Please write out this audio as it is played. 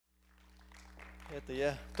Это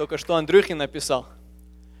я только что Андрюхе написал.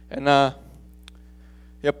 Я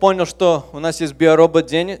понял, что у нас есть биоробот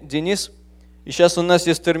Денис, и сейчас у нас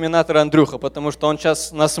есть терминатор Андрюха, потому что он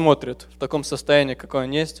сейчас нас смотрит в таком состоянии, какой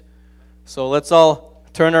он есть. So let's all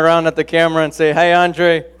turn around at the camera and say, "Hey,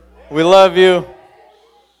 Andre, we love you.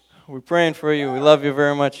 We're praying for you. We love you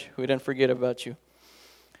very much. We didn't forget about you,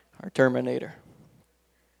 our Terminator."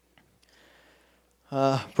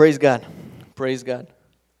 Praise God. Praise God.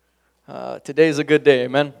 Today is a good day,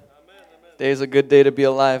 amen? Today is a good day to be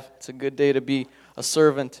alive. It's a good day to be a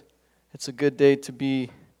servant. It's a good day to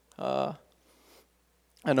be an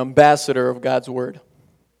ambassador of God's Word.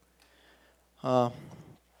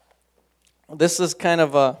 This is kind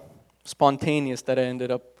of spontaneous that I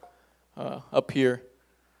ended up here.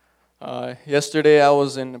 Yesterday I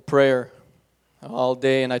was in prayer all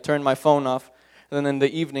day and I turned my phone off. And then in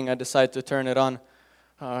the evening I decided to turn it on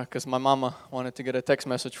because my mama wanted to get a text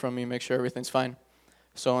message from me, make sure everything's fine.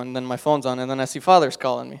 So, and then my phone's on and then I see Father's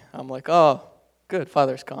calling me. I'm like, oh, good,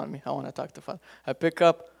 Father's calling me. I want to talk to Father. I pick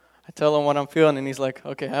up, I tell him what I'm feeling, and he's like,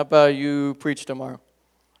 okay, how about you preach tomorrow?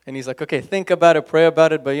 And he's like, okay, think about it, pray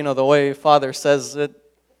about it, but you know, the way Father says it,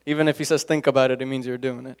 even if he says think about it, it means you're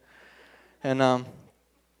doing it. And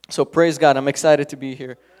so praise God, I'm excited to be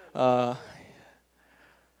here. I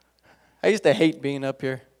used to hate being up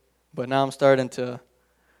here, but now I'm starting to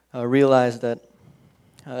realize that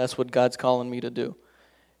that's what God's calling me to do.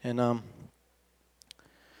 And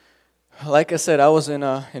like I said, I was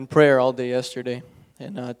in prayer all day yesterday,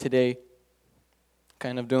 and today,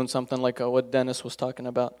 kind of doing something like what Dennis was talking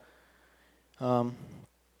about. And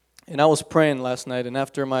I was praying last night, and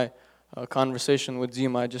after my conversation with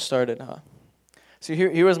Zima, I just started. See,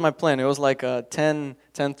 here was my plan. It was like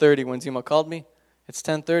 10:30 when Zima called me. It's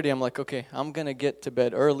 10:30. I'm like, okay, I'm going to get to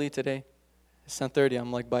bed early today. It's 10:30.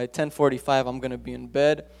 I'm like, by 10:45, I'm going to be in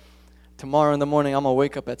bed. Tomorrow in the morning, I'm going to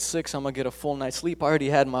wake up at 6. I'm going to get a full night's sleep. I already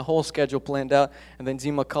had my whole schedule planned out, and then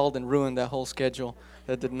Zima called and ruined that whole schedule.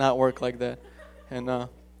 That did not work like that. And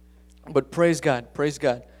but praise God, praise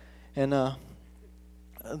God. And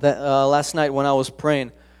last night when I was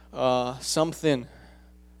praying, something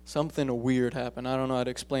weird happened. I don't know how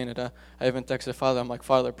to explain it. I even texted Father. I'm like,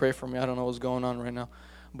 Father, pray for me. I don't know what's going on right now.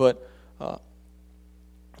 But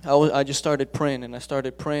I just started praying, and I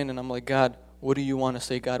started praying, and I'm like, God, what do you want to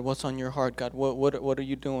say, God? What's on your heart, God? What are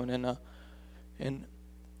you doing? And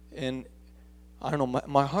I don't know.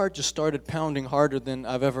 My heart just started pounding harder than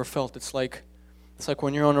I've ever felt. It's like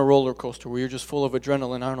when you're on a roller coaster where you're just full of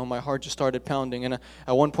adrenaline. I don't know. My heart just started pounding, and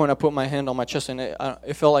at one point I put my hand on my chest, and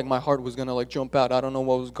it felt like my heart was gonna like jump out. I don't know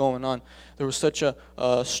what was going on. There was such a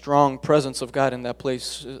strong presence of God in that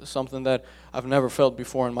place, something that I've never felt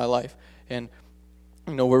before in my life. And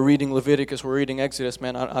you know, we're reading Leviticus, we're reading Exodus,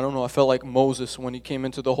 man. I don't know. I felt like Moses when he came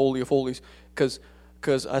into the Holy of Holies, because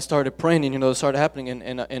I started praying, and it started happening,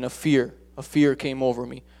 and a fear came over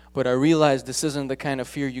me. But I realized this isn't the kind of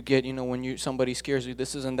fear you get, when somebody scares you.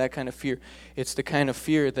 This isn't that kind of fear. It's the kind of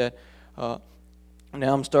fear that now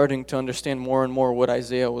I'm starting to understand more and more what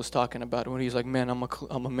Isaiah was talking about when he's like, man,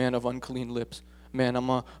 I'm a man of unclean lips. Man, I'm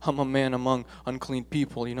a man among unclean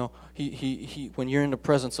people. He when you're in the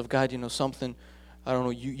presence of God, something. I don't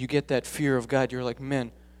know, you get that fear of God. You're like,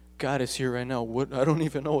 man, God is here right now. I don't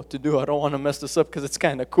even know what to do. I don't want to mess this up because it's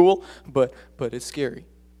kind of cool, but it's scary.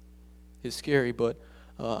 It's scary, but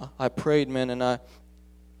I prayed, man, and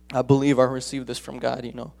I believe I received this from God,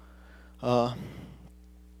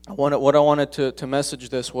 What I wanted to message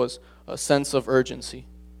this was a sense of urgency.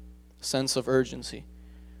 Sense of urgency.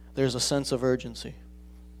 There's a sense of urgency.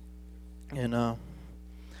 And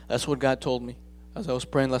that's what God told me. As I was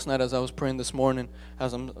praying last night, as I was praying this morning,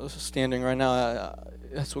 as I'm standing right now,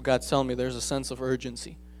 that's what God's telling me. There's a sense of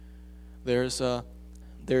urgency. There's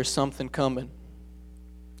something coming.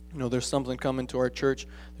 There's something coming to our church.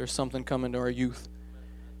 There's something coming to our youth.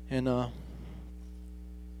 And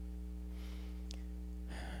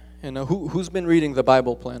who's been reading the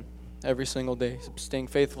Bible plan every single day, staying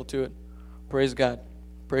faithful to it? Praise God.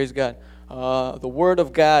 Praise God. The Word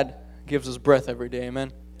of God gives us breath every day,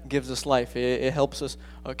 amen? Gives us life. It helps us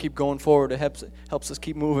keep going forward. It helps us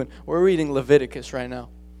keep moving. We're reading Leviticus right now.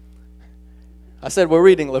 I said we're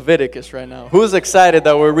reading Leviticus right now. Who's excited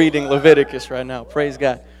that we're reading Leviticus right now? Praise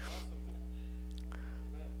God.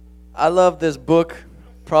 I love this book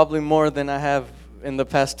probably more than I have in the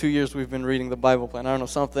past 2 years we've been reading the Bible plan. I don't know,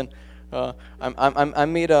 something. I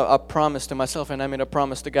made a promise to myself, and I made a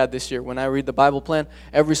promise to God this year. When I read the Bible plan,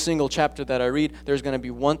 every single chapter that I read, there's going to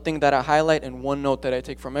be one thing that I highlight and one note that I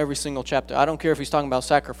take from every single chapter. I don't care if he's talking about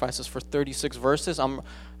sacrifices for 36 verses.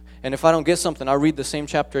 And if I don't get something, I'll read the same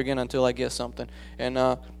chapter again until I get something. And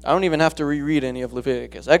I don't even have to reread any of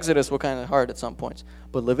Leviticus. Exodus was kind of hard at some points,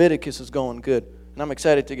 but Leviticus is going good. And I'm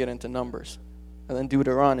excited to get into Numbers, and then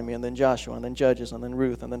Deuteronomy, and then Joshua, and then Judges, and then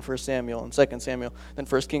Ruth, and then 1 Samuel, and 2 Samuel, then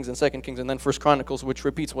 1 Kings, and 2 Kings, and then 1 Chronicles, which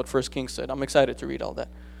repeats what 1 Kings said. I'm excited to read all that.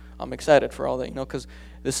 I'm excited for all that, because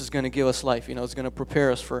this is going to give us life. It's going to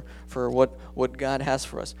prepare us for what God has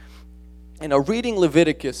for us. Reading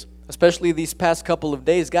Leviticus, especially these past couple of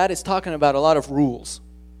days, God is talking about a lot of rules.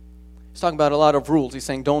 He's talking about a lot of rules. He's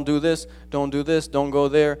saying, don't do this, don't go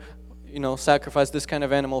there. Sacrifice this kind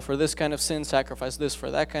of animal for this kind of sin, sacrifice this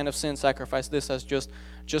for that kind of sin, sacrifice this as just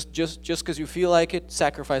because you feel like it,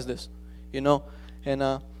 sacrifice this,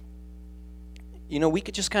 And, we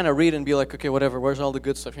could just kind of read and be like, okay, whatever, where's all the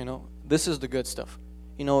good stuff, This is the good stuff.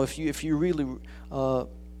 If you really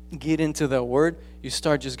get into the Word, you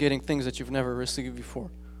start just getting things that you've never received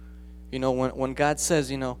before. When God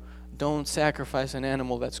says, don't sacrifice an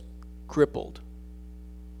animal that's crippled.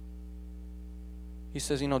 He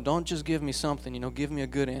says, don't just give me something, give me a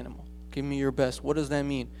good animal. Give me your best. What does that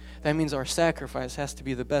mean? That means our sacrifice has to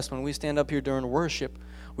be the best. When we stand up here during worship,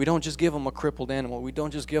 we don't just give them a crippled animal. We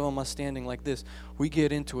don't just give them us standing like this. We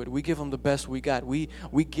get into it. We give them the best we got. We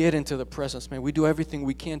get into the presence, man. We do everything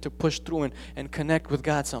we can to push through and connect with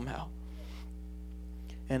God somehow.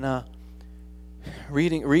 And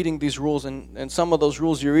reading these rules, and some of those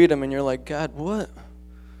rules, you read them and you're like, God, what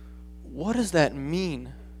does that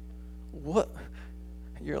mean? What?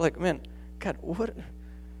 You're like, man, God, what?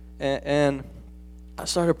 And I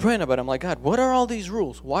started praying about it. I'm like, God, what are all these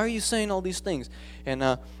rules? Why are you saying all these things?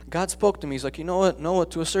 And God spoke to me. He's like, you know what? Noah,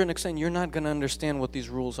 to a certain extent, you're not going to understand what these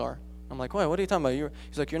rules are. I'm like, why? What are you talking about?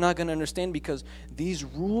 He's like, you're not going to understand because these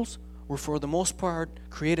rules were for the most part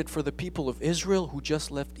created for the people of Israel who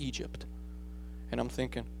just left Egypt. And I'm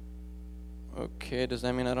thinking, okay, does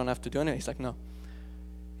that mean I don't have to do anything? He's like, no.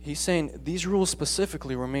 He's saying these rules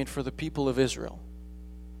specifically were made for the people of Israel.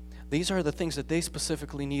 These are the things that they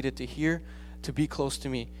specifically needed to hear to be close to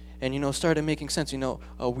me. And, started making sense.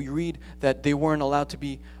 We read that they weren't allowed to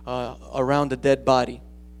be around a dead body.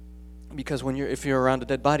 Because if you're around a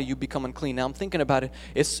dead body, you become unclean. Now, I'm thinking about it.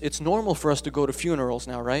 It's normal for us to go to funerals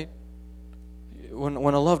now, right? When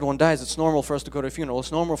a loved one dies, it's normal for us to go to a funeral.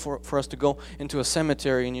 It's normal for us to go into a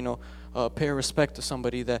cemetery and, pay respect to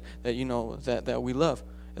somebody that we love.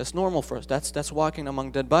 That's normal for us. That's walking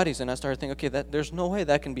among dead bodies. And I started thinking, okay, there's no way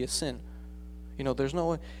that can be a sin. There's no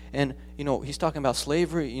way. And, he's talking about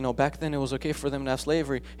slavery. Back then it was okay for them to have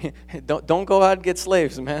slavery. Don't go out and get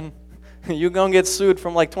slaves, man. You're going to get sued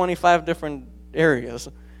from like 25 different areas.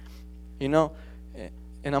 And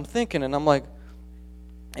I'm thinking, and I'm like,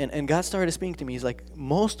 and God started speaking to me. He's like,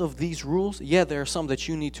 most of these rules, there are some that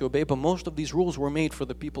you need to obey, but most of these rules were made for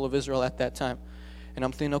the people of Israel at that time. And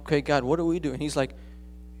I'm thinking, okay, God, what do we do? And he's like,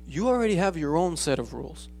 you already have your own set of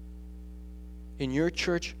rules. In your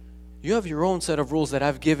church, you have your own set of rules that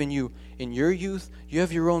I've given you. In your youth, you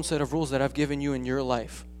have your own set of rules that I've given you in your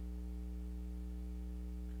life.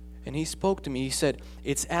 And he spoke to me. He said,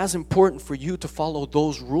 it's as important for you to follow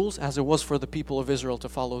those rules as it was for the people of Israel to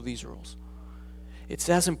follow these rules. It's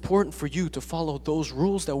as important for you to follow those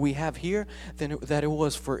rules that we have here that it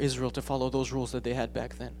was for Israel to follow those rules that they had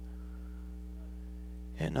back then.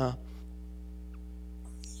 And,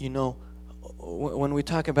 when we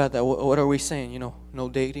talk about that, what are we saying? No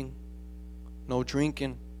dating, no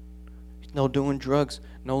drinking, no doing drugs,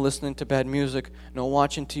 no listening to bad music, no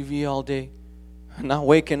watching TV all day, not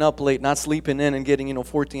waking up late, not sleeping in and getting,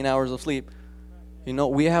 14 hours of sleep.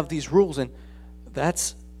 We have these rules, and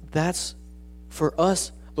that's for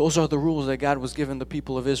us. Those are the rules that God was giving the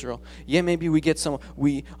people of Israel. Maybe we get some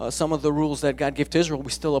of the rules that God gave to Israel, we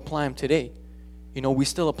still apply them today. We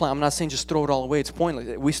still apply. I'm not saying just throw it all away. It's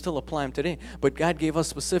pointless. We still apply them today. But God gave us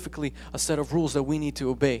specifically a set of rules that we need to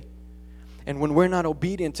obey. And when we're not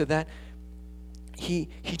obedient to that, He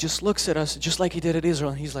just looks at us just like He did at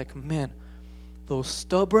Israel. And He's like, man, those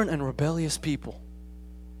stubborn and rebellious people.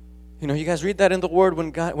 You guys read that in the Word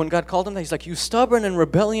when God called them that. He's like, you stubborn and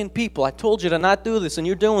rebellious people. I told you to not do this, and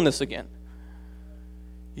you're doing this again.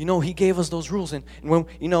 He gave us those rules. And when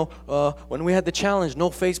when we had the challenge, no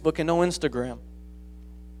Facebook and no Instagram.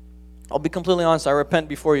 I'll be completely honest, I repent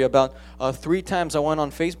before you. About 3 times I went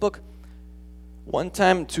on Facebook. 1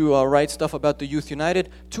 time to write stuff about the Youth United.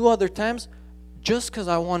 2 other times just because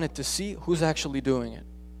I wanted to see who's actually doing it.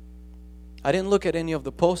 I didn't look at any of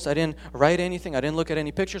the posts. I didn't write anything. I didn't look at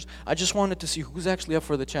any pictures. I just wanted to see who's actually up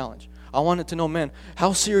for the challenge. I wanted to know, man,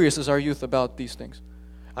 how serious is our youth about these things?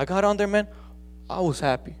 I got on there, man. I was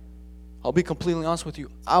happy. I'll be completely honest with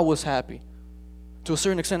you. I was happy. To a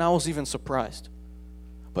certain extent, I was even surprised.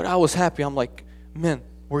 But I was happy. I'm like, man,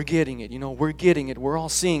 we're getting it. We're getting it. We're all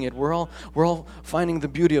seeing it. We're all finding the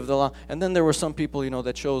beauty of the law. And then there were some people,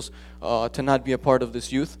 that chose to not be a part of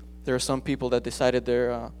this youth. There are some people that decided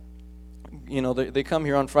they come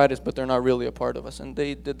here on Fridays, but they're not really a part of us. And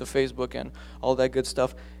they did the Facebook and all that good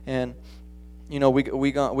stuff. And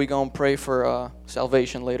we gonna pray for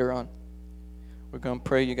salvation later on. We're gonna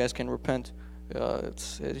pray you guys can repent.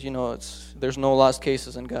 There's no lost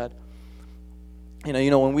cases in God.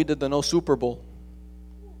 When we did the No Super Bowl.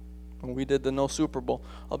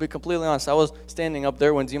 I'll be completely honest. I was standing up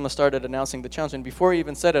there when Zima started announcing the challenge, and before he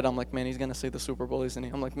even said it, I'm like, man, he's gonna say the Super Bowl, isn't he?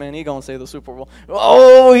 I'm like, man, he gonna say the Super Bowl.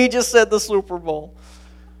 Oh, he just said the Super Bowl.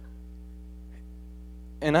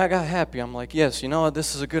 And I got happy. I'm like, yes,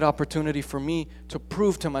 this is a good opportunity for me to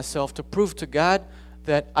prove to myself, to prove to God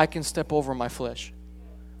that I can step over my flesh.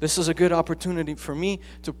 This is a good opportunity for me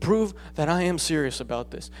to prove that I am serious about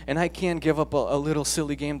this. And I can't give up a little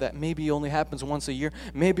silly game that maybe only happens once a year.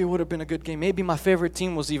 Maybe it would have been a good game. Maybe my favorite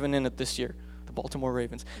team was even in it this year, the Baltimore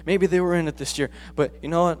Ravens. Maybe they were in it this year. But you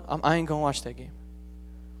know what? I ain't going to watch that game.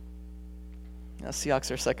 Seahawks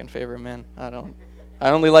are second favorite, man. I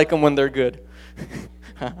only like them when they're good.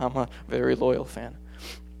 I'm a very loyal fan.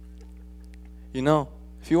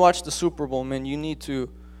 If you watch the Super Bowl, man, you need to...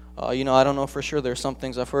 I don't know for sure. There's some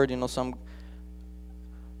things I've heard, I don't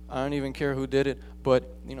even care who did it,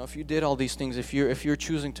 but, if you did all these things, if you're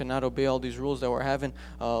choosing to not obey all these rules that we're having,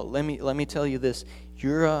 let me tell you this.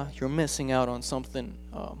 You're missing out on something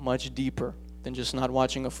much deeper than just not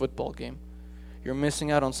watching a football game. You're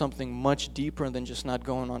missing out on something much deeper than just not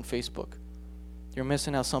going on Facebook. You're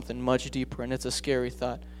missing out something much deeper, and it's a scary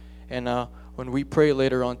thought. And when we pray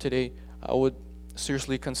later on today, I would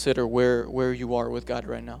seriously consider where you are with God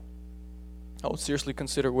right now. I would seriously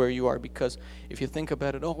consider where you are, because if you think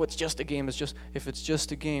about it, it's just a game. If it's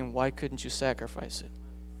just a game, why couldn't you sacrifice it?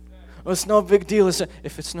 Well, it's no big deal.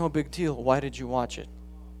 If it's no big deal, why did you watch it?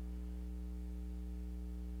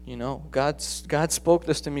 God spoke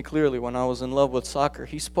this to me clearly when I was in love with soccer.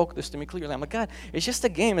 He spoke this to me clearly. I'm like, God, it's just a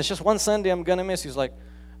game. It's just one Sunday I'm going to miss. He's like,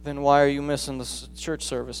 then why are you missing the church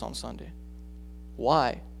service on Sunday?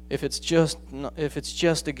 Why? If it's just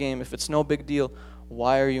a game, if it's no big deal,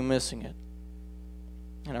 why are you missing it?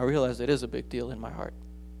 And I realized it is a big deal in my heart.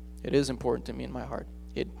 It is important to me in my heart.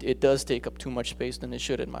 It does take up too much space than it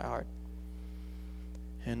should in my heart.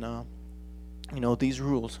 And these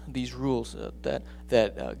rules that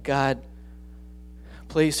God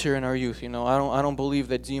placed here in our youth. I don't believe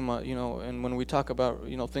that Zima. And when we talk about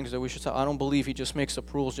things that we should, I don't believe he just makes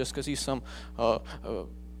up rules just because he's some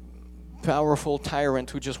powerful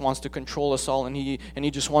tyrant who just wants to control us all, and he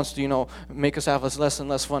just wants to make us have as less and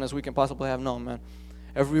less fun as we can possibly have. No, man.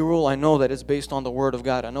 Every rule I know that is based on the Word of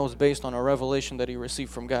God. I know it's based on a revelation that he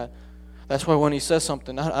received from God. That's why when he says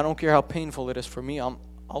something, I don't care how painful it is for me, I'll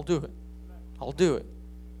do it. I'll do it.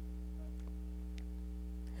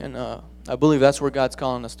 And I believe that's where God's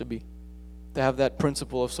calling us to be. To have that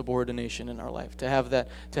principle of subordination in our life. To have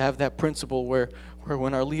that principle where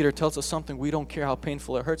when our leader tells us something, we don't care how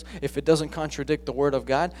painful it hurts. If it doesn't contradict the Word of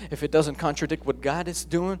God, if it doesn't contradict what God is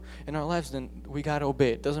doing in our lives, then we got to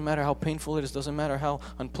obey it. Doesn't matter how painful it is. Doesn't matter how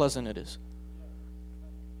unpleasant it is.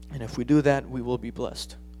 And if we do that, we will be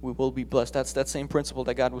blessed. We will be blessed. That's that same principle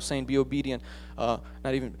that God was saying, be obedient. It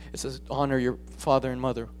says honor your father and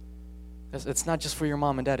mother. It's not just for your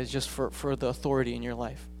mom and dad. It's just for the authority in your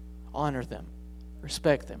life. Honor them,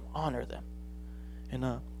 respect them, honor them.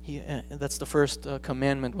 And that's the first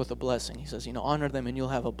commandment with a blessing. He says, honor them and you'll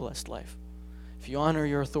have a blessed life. If you honor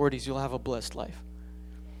your authorities, you'll have a blessed life.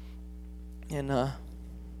 And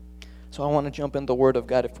so I want to jump in the Word of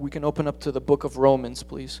God. If we can open up to the book of Romans,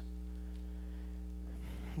 please.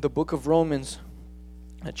 The book of Romans,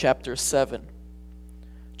 chapter 7.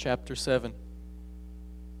 Chapter 7.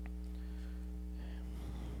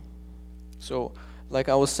 So, like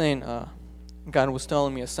I was saying, God was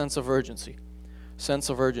telling me a sense of urgency. Sense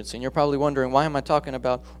of urgency. And you're probably wondering, why am I talking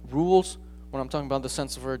about rules when I'm talking about the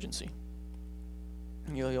sense of urgency?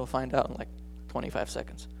 You'll find out in like 25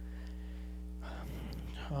 seconds.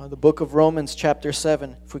 The book of Romans, chapter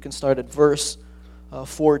 7, if we can start at verse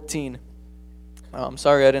 14. I'm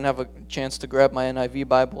sorry I didn't have a chance to grab my NIV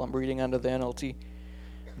Bible. I'm reading under the NLT.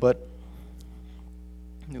 But,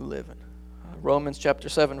 New Living. Romans chapter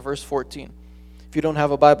 7, verse 14. If you don't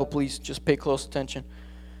have a Bible, please just pay close attention.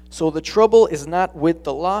 So the trouble is not with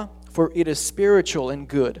the law, for it is spiritual and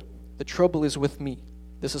good. The trouble is with me.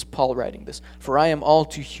 This is Paul writing this. For I am all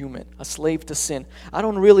too human, a slave to sin. I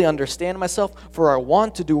don't really understand myself, for I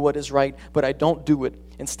want to do what is right, but I don't do it.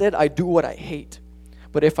 Instead, I do what I hate.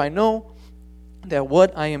 But if I know that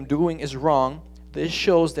what I am doing is wrong, This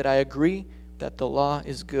shows that I agree that the law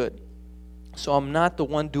is good. So I'm not the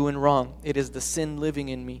one doing wrong. It is the sin living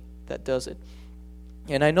in me that does it.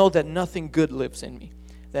 And I know that nothing good lives in me.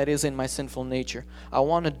 That is in my sinful nature. I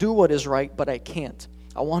want to do what is right, but I can't.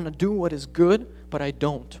 I want to do what is good, but I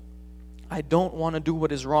don't. I don't want to do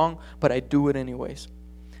what is wrong, but I do it anyways.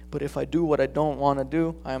 But if I do what I don't want to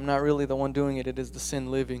do, I am not really the one doing it. It is the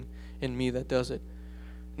sin living in me that does it.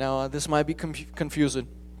 Now, this might be confusing.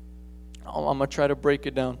 I'm going to try to break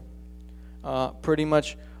it down. Pretty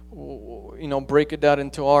much, break it down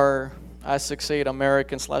into our, I say it,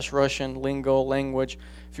 American/Russian lingo, language.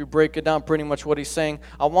 If you break it down, pretty much what he's saying,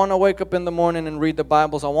 I want to wake up in the morning and read the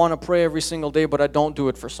Bibles. I want to pray every single day, but I don't do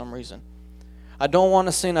it for some reason. I don't want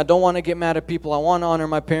to sin. I don't want to get mad at people. I want to honor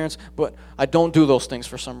my parents, but I don't do those things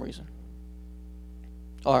for some reason.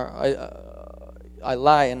 Or I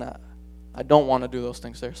lie and I don't want to do those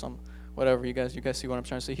things. There's some, whatever, you guys see what I'm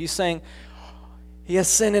trying to say. He's saying he has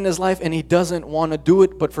sin in his life and he doesn't want to do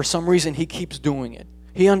it, but for some reason he keeps doing it.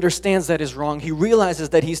 He understands that is wrong. He realizes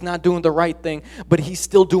that he's not doing the right thing, but he's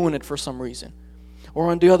still doing it for some reason. Or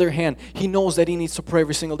on the other hand, he knows that he needs to pray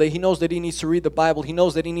every single day. He knows that he needs to read the Bible. He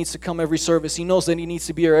knows that he needs to come every service. He knows that he needs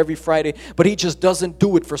to be here every Friday, but he just doesn't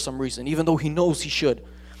do it for some reason, even though he knows he should.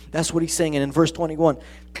 That's what he's saying. And in verse 21,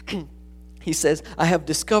 he says, I have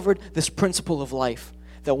discovered this principle of life,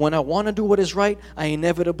 that when I want to do what is right, I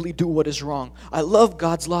inevitably do what is wrong. I love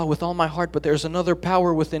God's law with all my heart, but there's another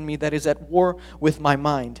power within me that is at war with my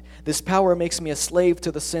mind. This power makes me a slave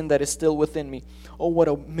to the sin that is still within me. Oh, what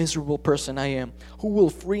a miserable person I am. Who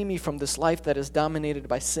will free me from this life that is dominated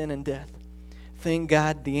by sin and death? Thank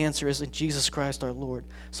God the answer is in Jesus Christ our Lord.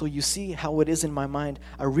 So you see how it is in my mind.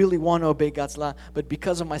 I really want to obey God's law, but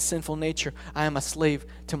because of my sinful nature, I am a slave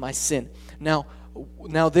to my sin. Now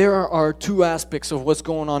there are two aspects of what's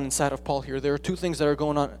going on inside of Paul here. There are two things that are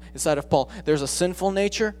going on inside of Paul. There's a sinful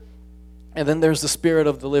nature, and then there's the Spirit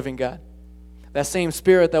of the living God. That same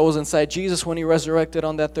Spirit that was inside Jesus when He resurrected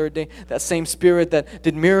on that third day, that same Spirit that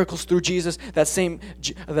did miracles through Jesus, that same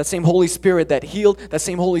Holy Spirit that healed, that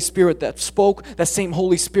same Holy Spirit that spoke, that same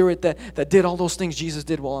Holy Spirit that did all those things Jesus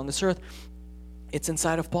did while on this earth, it's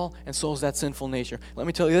inside of Paul, and so is that sinful nature. Let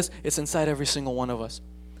me tell you this, it's inside every single one of us.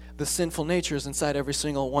 The sinful nature is inside every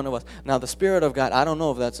single one of us. Now, the Spirit of God, I don't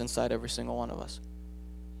know if that's inside every single one of us.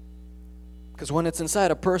 Because when it's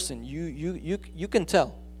inside a person, you can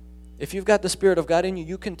tell. If you've got the Spirit of God in you,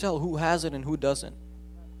 you can tell who has it and who doesn't.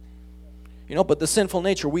 But the sinful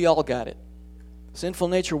nature, we all got it. Sinful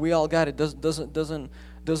nature, we all got it.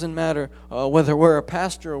 Doesn't matter whether we're a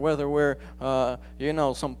pastor or whether we're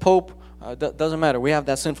some pope. Doesn't matter. We have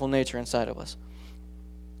that sinful nature inside of us.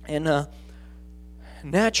 And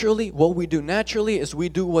naturally, what we do naturally is we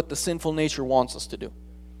do what the sinful nature wants us to do.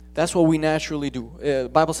 That's what we naturally do. The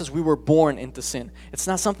Bible says we were born into sin. It's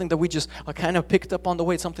not something that we just kind of picked up on the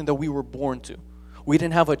way. It's something that we were born to. We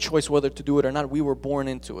didn't have a choice whether to do it or not. We were born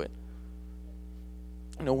into it.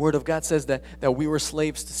 The Word of God says that we were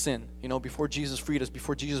slaves to sin. Before Jesus freed us,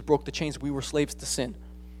 before Jesus broke the chains, we were slaves to sin.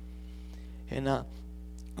 And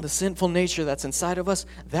the sinful nature that's inside of us,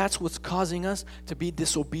 that's what's causing us to be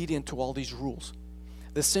disobedient to all these rules.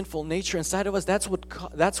 The sinful nature inside of us, that's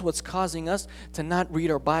what's causing us to not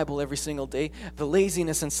read our Bible every single day. The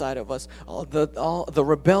laziness inside of us, the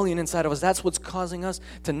rebellion inside of us, that's what's causing us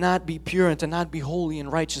to not be pure and to not be holy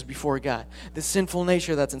and righteous before God. The sinful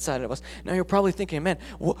nature that's inside of us. Now you're probably thinking, man,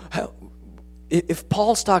 if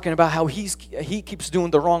Paul's talking about how he keeps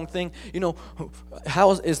doing the wrong thing,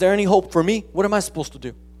 is there any hope for me? What am I supposed to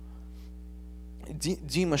do?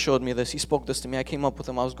 Dima showed me this. He spoke this to me. I came up with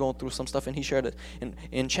him. I was going through some stuff, and he shared it.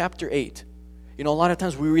 In chapter 8, a lot of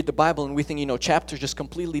times we read the Bible, and we think, chapters just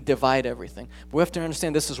completely divide everything. But we have to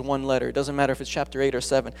understand this is one letter. It doesn't matter if it's chapter 8 or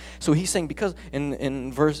 7. So he's saying, because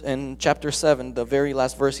in chapter 7, the very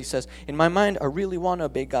last verse, he says, in my mind, I really want to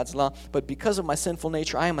obey God's law, but because of my sinful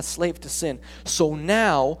nature, I am a slave to sin. So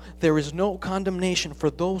now there is no condemnation for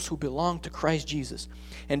those who belong to Christ Jesus.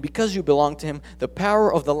 And because you belong to Him, the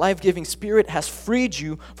power of the life-giving Spirit has freed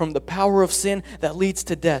you from the power of sin that leads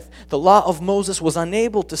to death. The law of Moses was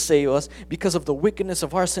unable to save us because of the wickedness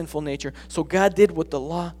of our sinful nature. So God did what the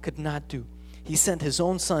law could not do. He sent His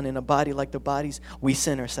own Son in a body like the bodies we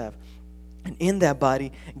sinners have. And in that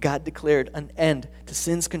body, God declared an end to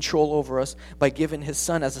sin's control over us by giving His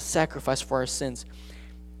Son as a sacrifice for our sins.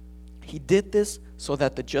 He did this so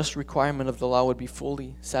that the just requirement of the law would be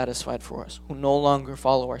fully satisfied for us, who no longer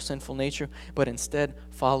follow our sinful nature, but instead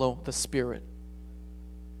follow the Spirit.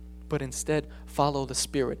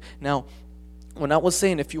 Now, when I was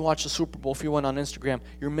saying if you watch the Super Bowl, if you went on Instagram,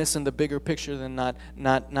 you're missing the bigger picture than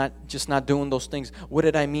not doing those things. What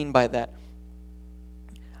did I mean by that?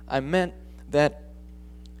 I meant that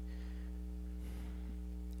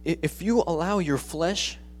if you allow your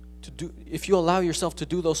flesh if you allow yourself to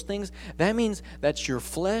do those things, that means that your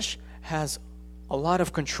flesh has a lot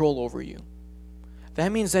of control over you.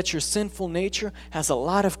 That means that your sinful nature has a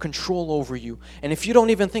lot of control over you. And if you don't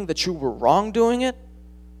even think that you were wrong doing it,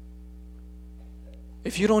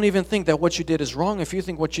 if you don't even think that what you did is wrong, if you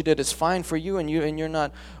think what you did is fine for you and you're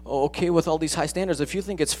not okay with all these high standards, if you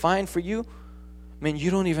think it's fine for you, man, you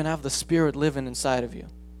don't even have the Spirit living inside of you.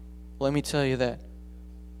 Let me tell you that.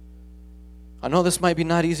 I know this might be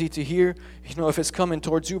not easy to hear, if it's coming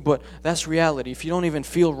towards you, but that's reality. If you don't even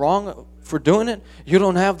feel wrong for doing it, you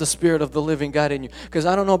don't have the Spirit of the living God in you. Because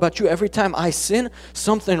I don't know about you, every time I sin,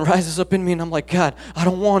 something rises up in me and I'm like, God, I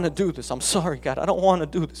don't want to do this. I'm sorry, God, I don't want to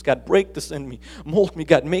do this. God, break this in me. Mold me,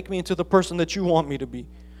 God. Make me into the person that you want me to be.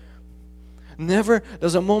 Never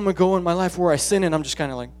does a moment go in my life where I sin and I'm just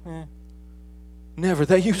kind of like, Never.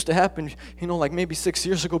 That used to happen, like maybe 6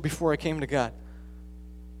 years ago before I came to God.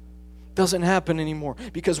 Doesn't happen anymore,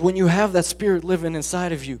 because when you have that Spirit living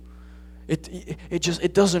inside of you,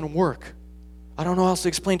 it doesn't work. I don't know how else to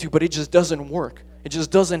explain to you, but it just doesn't work. It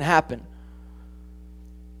just doesn't happen.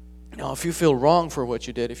 Now, if you feel wrong for what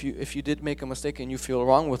you did, if you did make a mistake and you feel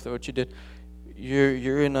wrong with what you did,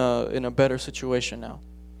 you're in a better situation now.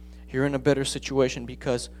 You're in a better situation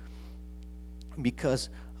because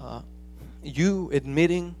you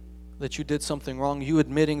admitting that you did something wrong, you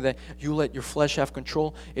admitting that you let your flesh have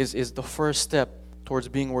control is the first step towards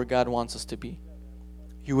being where God wants us to be.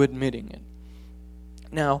 You admitting it.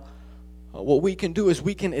 Now, what we can do is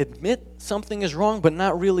we can admit something is wrong, but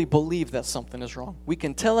not really believe that something is wrong. We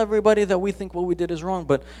can tell everybody that we think what we did is wrong,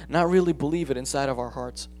 but not really believe it inside of our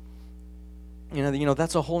hearts.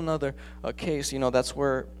 That's a whole nother case. That's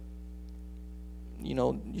where,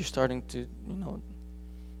 you're starting to,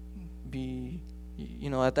 be...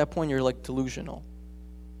 at that point you're like delusional.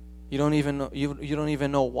 You don't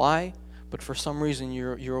even know why, but for some reason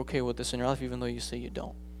you're okay with this in your life, even though you say you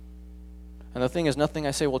don't. And the thing is, nothing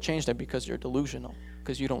I say will change that, because you're delusional,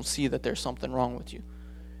 because you don't see that there's something wrong with you.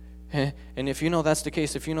 And if that's the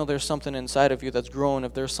case, if there's something inside of you that's growing,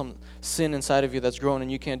 if there's some sin inside of you that's growing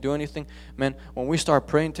and you can't do anything, man, when we start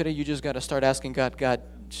praying today, you just got to start asking God,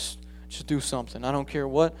 just do something. I don't care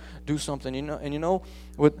what, do something.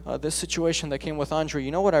 With this situation that came with Andre,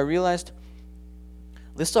 you know what I realized?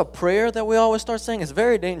 This prayer that we always start saying is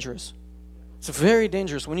very dangerous. It's very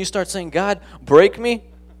dangerous. When you start saying, God, break me.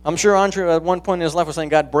 I'm sure Andre at one point in his life was saying,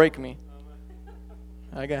 God, break me.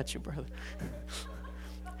 I got you, brother.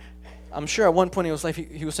 I'm sure at one point in his life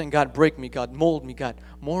he was saying, God, break me. God, mold me. God,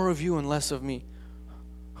 more of you and less of me.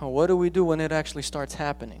 What do we do when it actually starts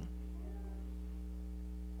happening?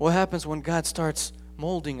 What happens when God starts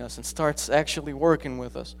molding us and starts actually working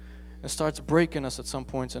with us and starts breaking us at some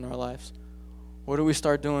points in our lives? What do we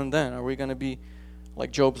start doing then? Are we going to be like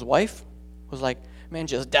Job's wife? Was like, man,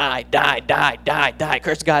 just die,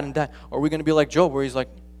 curse God and die. Or are we going to be like Job, where he's like,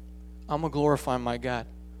 I'm going to glorify my God.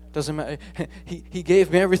 Doesn't matter. He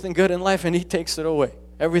gave me everything good in life and he takes it away.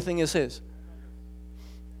 Everything is his.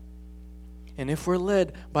 And if we're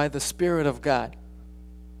led by the Spirit of God,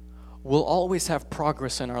 we'll always have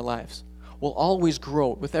progress in our lives. We'll always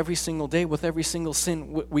grow. With every single day, with every single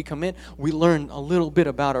sin we commit, we learn a little bit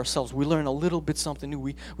about ourselves. We learn a little bit something new.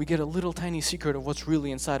 We get a little tiny secret of what's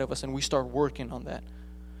really inside of us, and we start working on that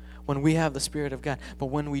when we have the Spirit of God. But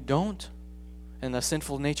when we don't, and the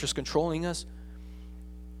sinful nature's controlling us,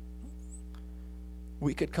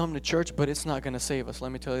 we could come to church, but it's not going to save us.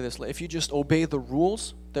 Let me tell you this. If you just obey the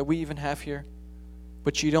rules that we even have here,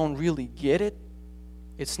 but you don't really get it,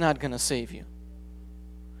 it's not going to save you.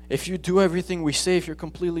 If you do everything we say, if you're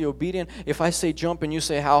completely obedient, if I say jump and you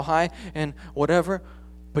say how high and whatever,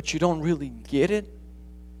 but you don't really get it,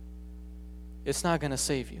 it's not going to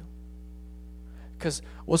save you. Because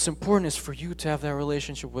what's important is for you to have that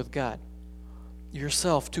relationship with God.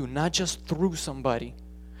 Yourself too, not just through somebody.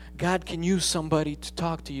 God can use somebody to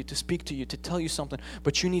talk to you, to speak to you, to tell you something,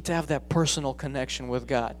 but you need to have that personal connection with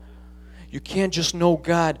God. You can't just know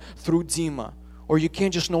God through Dima, or you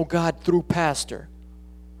can't just know God through pastor,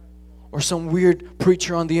 or some weird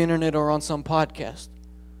preacher on the internet or on some podcast.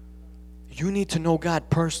 You need to know God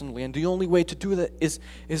personally, and the only way to do that is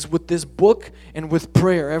with this book and with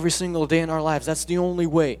prayer every single day in our lives. That's the only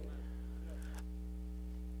way.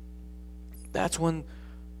 That's when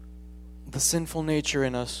the sinful nature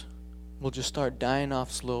in us will just start dying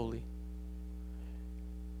off slowly.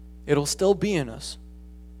 It'll still be in us,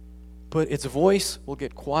 but its voice will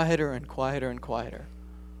get quieter and quieter and quieter.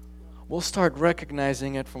 We'll start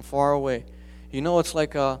recognizing it from far away. It's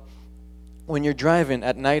like when you're driving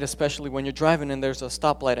at night, especially when you're driving and there's a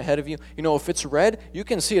stoplight ahead of you, if it's red, you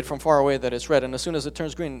can see it from far away that it's red. And as soon as it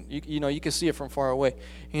turns green, you can see it from far away.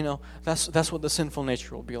 That's what the sinful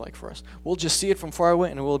nature will be like for us. We'll just see it from far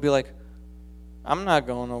away and we'll be like, I'm not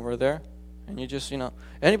going over there. And you just,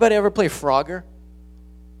 anybody ever play Frogger?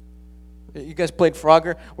 You guys played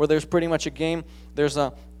Frogger, where there's pretty much a game. There's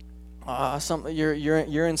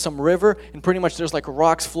you're in some river, and pretty much there's like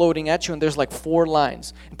rocks floating at you, and there's like 4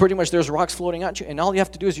 lines. And pretty much there's rocks floating at you, and all you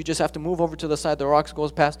have to do is you just have to move over to the side the rocks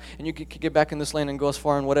goes past, and you can get back in this lane and go as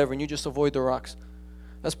far and whatever, and you just avoid the rocks.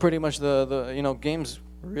 That's pretty much the game's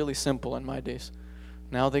really simple in my days.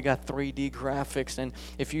 Now they got 3D graphics, and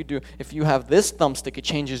if you have this thumbstick, it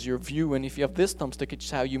changes your view, and if you have this thumbstick, it's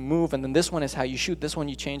how you move, and then this one is how you shoot. This one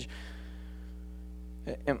you change.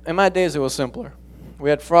 In my days, it was simpler. We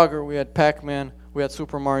had Frogger, we had Pac-Man, we had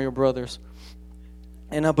Super Mario Brothers.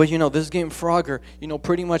 But this game Frogger,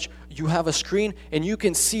 pretty much you have a screen and you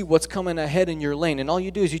can see what's coming ahead in your lane. And all you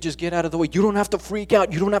do is you just get out of the way. You don't have to freak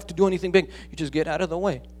out. You don't have to do anything big. You just get out of the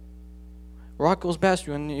way. Rock goes past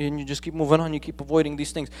you and you just keep moving on. You keep avoiding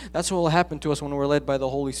these things. That's what will happen to us when we're led by the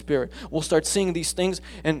Holy Spirit. We'll start seeing these things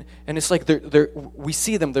and it's like we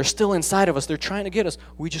see them. They're still inside of us. They're trying to get us.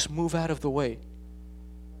 We just move out of the way.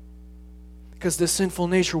 Because this sinful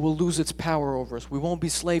nature will lose its power over us. We won't be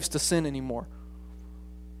slaves to sin anymore.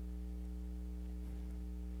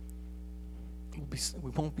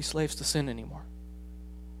 We won't be slaves to sin anymore.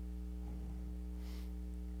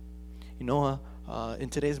 In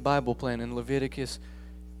today's Bible plan, in Leviticus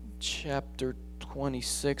chapter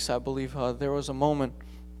 26, I believe, there was a moment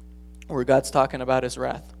where God's talking about His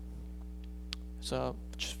wrath. So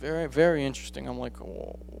just very, very interesting. I'm like,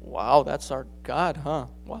 oh, wow, that's our God, huh?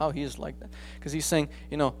 Wow, He's like that. Because He's saying,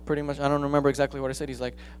 pretty much, I don't remember exactly what I said. He's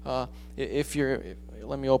like, let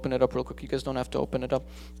me open it up real quick. You guys don't have to open it up.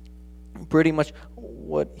 Pretty much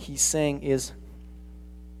what He's saying is,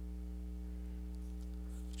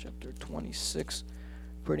 chapter 26,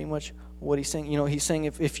 pretty much what He's saying, He's saying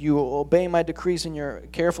if you obey my decrees and you're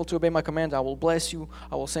careful to obey my commands, I will bless you.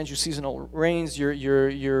 I will send you seasonal rains.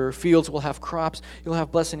 Your fields will have crops. You'll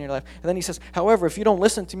have blessing in your life. And then He says, however, if you don't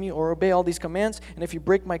listen to me or obey all these commands, and if you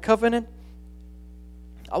break my covenant,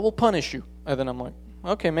 I will punish you. And then I'm like,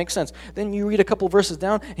 okay, makes sense. Then you read a couple verses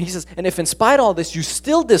down, and He says, and if in spite of all this you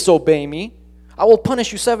still disobey me, I will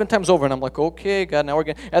punish you 7 times over. And I'm like, okay, God, now we're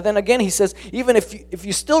getting. And then again He says, even if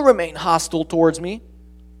you still remain hostile towards me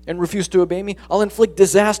and refuse to obey me, I'll inflict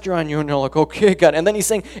disaster on you. And you're like, okay, God. And then He's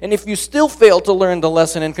saying, and if you still fail to learn the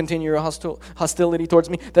lesson and continue your hostility towards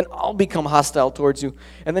me, then I'll become hostile towards you.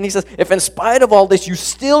 And then He says, if in spite of all this you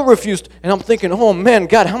still refused, and I'm thinking, oh man,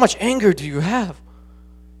 God, how much anger do you have?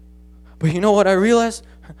 But you know what I realized?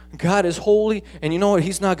 God is holy, and you know what?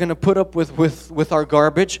 He's not going to put up with our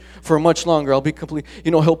garbage for much longer. I'll be complete.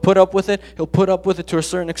 He'll put up with it. He'll put up with it to a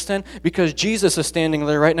certain extent because Jesus is standing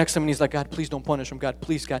there right next to him, and He's like, God, please don't punish him. God,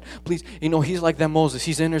 please. He's like that Moses.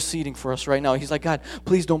 He's interceding for us right now. He's like, God,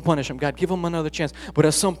 please don't punish him. God, give him another chance. But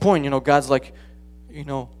at some point, God's like,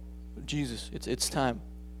 Jesus, it's time.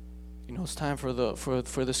 It's time for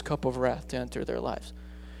this cup of wrath to enter their lives.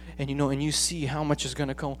 And and you see how much is going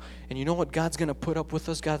to come. And you know what? God's going to put up with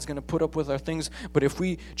us. God's going to put up with our things. But if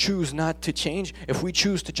we choose not to change, if we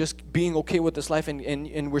choose to just being okay with this life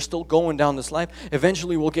and we're still going down this life,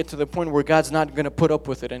 eventually we'll get to the point where God's not going to put up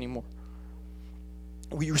with it anymore.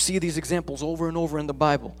 We see these examples over and over in the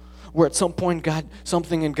Bible where at some point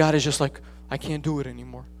something in God is just like, I can't do it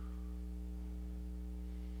anymore.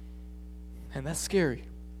 And that's scary.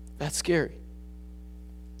 That's scary.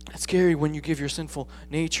 It's scary when you give your sinful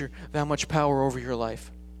nature that much power over your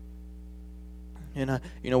life. And,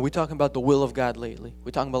 we're talking about the will of God lately.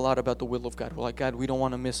 We're talking a lot about the will of God. We're like, God, we don't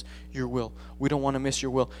want to miss your will. We don't want to miss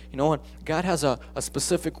your will. You know what? God has a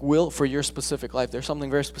specific will for your specific life. There's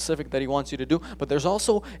something very specific that He wants you to do, but there's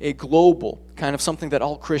also a global kind of something that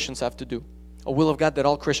all Christians have to do. A will of God that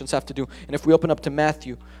all Christians have to do. And if we open up to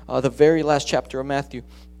Matthew, the very last chapter of Matthew,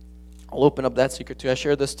 I'll open up that secret too. I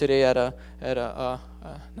shared this today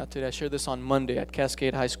not today, I shared this on Monday at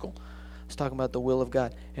Cascade High School. I was talking about the will of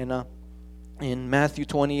God. And in Matthew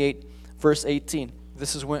 28, verse 18,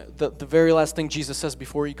 this is when the very last thing Jesus says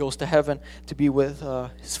before He goes to heaven to be with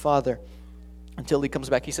His Father until He comes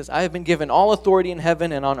back. He says, I have been given all authority in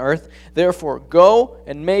heaven and on earth. Therefore, go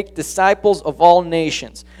and make disciples of all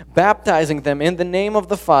nations, baptizing them in the name of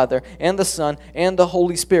the Father and the Son and the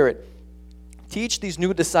Holy Spirit. Teach these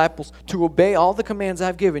new disciples to obey all the commands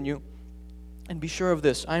I've given you. And be sure of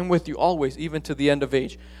this, I am with you always, even to the end of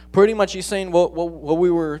age. Pretty much He's saying what we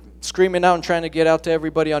were screaming out and trying to get out to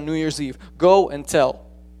everybody on New Year's Eve. Go and tell.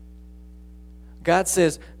 God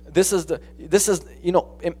says,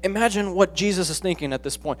 imagine what Jesus is thinking at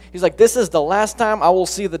this point. He's like, this is the last time I will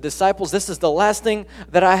see the disciples. This is the last thing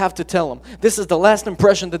that I have to tell them. This is the last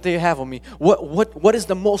impression that they have of me. What is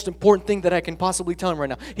the most important thing that I can possibly tell them right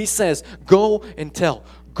now? He says, go and tell.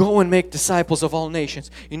 Go and make disciples of all nations.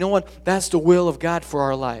 You know what? That's the will of God for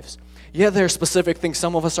our lives. Yeah, there are specific things.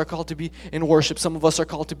 Some of us are called to be in worship. Some of us are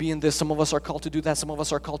called to be in this. Some of us are called to do that. Some of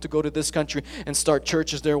us are called to go to this country and start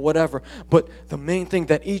churches there, whatever. But the main thing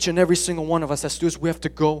that each and every single one of us has to do is we have to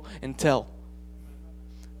go and tell.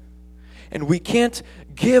 And we can't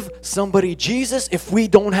give somebody Jesus if we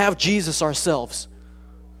don't have Jesus ourselves.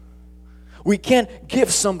 We can't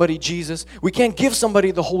give somebody Jesus. We can't give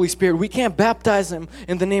somebody the Holy Spirit. We can't baptize them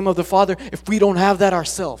in the name of the Father if we don't have that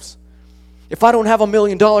ourselves. If I don't have $1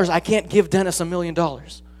 million, I can't give Dennis $1 million. I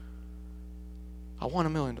want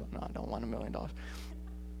 $1 million. No, I don't want $1 million.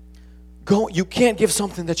 You can't give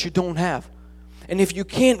something that you don't have. And if you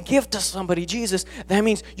can't give to somebody Jesus, that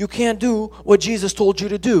means you can't do what Jesus told you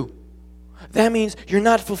to do. That means you're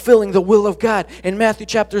not fulfilling the will of God. In Matthew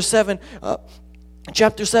chapter 7,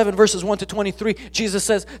 verses 1 to 23, Jesus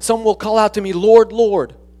says, "Some will call out to me, 'Lord,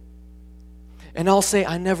 Lord.' And I'll say,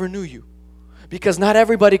 'I never knew you.' Because not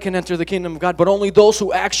everybody can enter the kingdom of God, but only those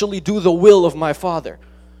who actually do the will of my Father."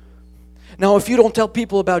 Now, if you don't tell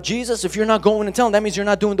people about Jesus, if you're not going and telling, that means you're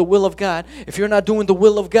not doing the will of God. If you're not doing the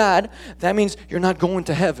will of God, that means you're not going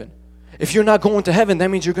to heaven. If you're not going to heaven, that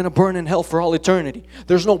means you're going to burn in hell for all eternity.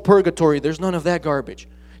 There's no purgatory. There's none of that garbage.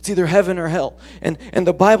 It's either heaven or hell. And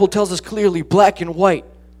the Bible tells us clearly, black and white,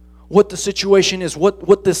 what the situation is,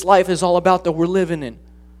 what this life is all about that we're living in.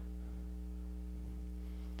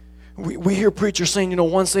 We hear preachers saying,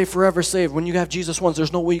 once saved, forever saved. When you have Jesus once,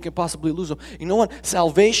 there's no way you can possibly lose him. You know what?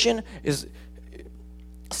 Salvation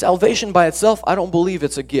by itself, I don't believe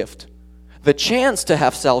it's a gift. The chance to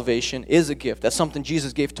have salvation is a gift. That's something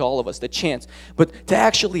Jesus gave to all of us, the chance. But to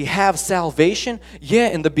actually have salvation, yeah,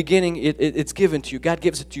 in the beginning, it's given to you. God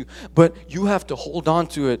gives it to you. But you have to hold on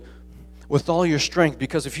to it with all your strength,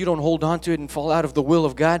 because if you don't hold on to it and fall out of the will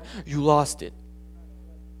of God, you lost it.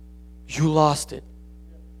 You lost it.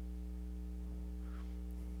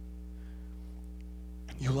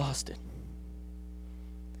 You lost it.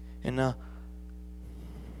 And,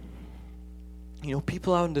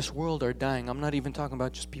 people out in this world are dying. I'm not even talking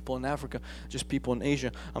about just people in Africa, just people in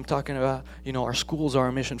Asia. I'm talking about, our schools are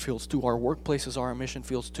our mission fields too. Our workplaces are our mission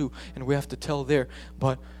fields too. And we have to tell there.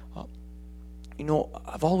 But,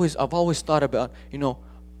 I've always thought about,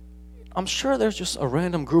 I'm sure there's just a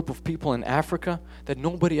random group of people in Africa that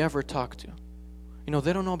nobody ever talked to.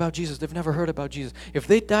 They don't know about Jesus. They've never heard about Jesus. If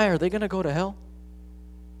they die, are they going to go to hell?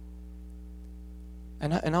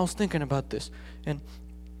 And I was thinking about this. And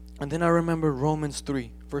then I remember Romans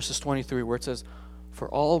 3, verses 23, where it says, "For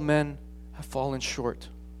all men have fallen short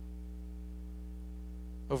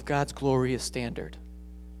of God's glorious standard."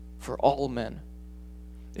 For all men.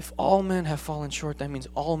 If all men have fallen short, that means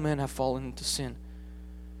all men have fallen into sin.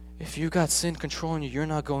 If you got sin controlling you, you're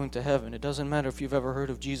not going to heaven. It doesn't matter if you've ever heard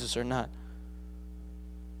of Jesus or not.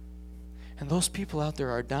 And those people out there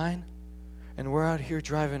are dying, and we're out here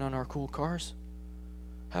driving on our cool cars,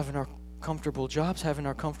 having our comfortable jobs, having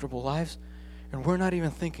our comfortable lives, and we're not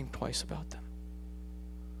even thinking twice about them.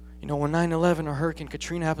 When 9/11 or Hurricane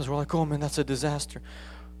Katrina happens, we're like, oh man, that's a disaster.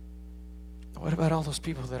 What about all those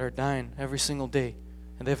people that are dying every single day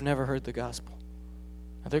and they've never heard the gospel?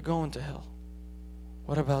 And they're going to hell.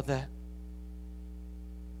 What about that?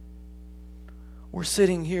 We're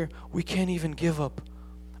sitting here, we can't even give up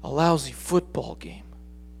a lousy football game.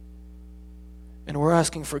 And we're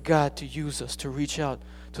asking for God to use us to reach out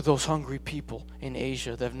to those hungry people in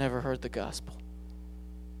Asia that have never heard the gospel.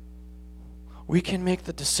 We can make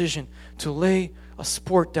the decision to lay a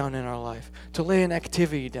sport down in our life, to lay an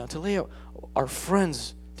activity down, to lay our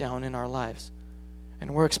friends down in our lives.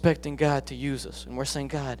 And we're expecting God to use us. And we're saying,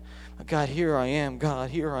 God, here I am. God,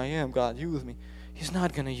 here I am. God, use me. He's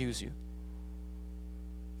not going to use you.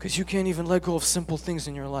 Because you can't even let go of simple things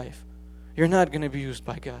in your life. You're not going to be used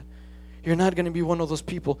by God. You're not going to be one of those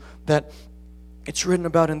people that it's written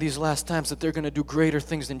about in these last times that they're going to do greater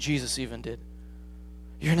things than Jesus even did.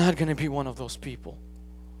 You're not going to be one of those people.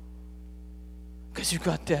 Because you've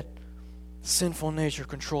got that sinful nature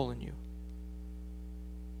controlling you.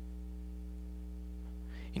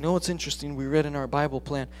 You know what's interesting? We read in our Bible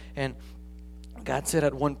plan, and God said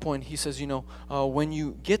at one point, He says, when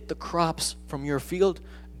you get the crops from your field,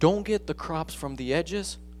 don't get the crops from the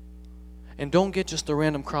edges, and don't get just the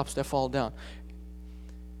random crops that fall down.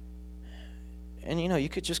 And you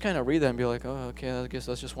could just kind of read that and be like, oh, okay, I guess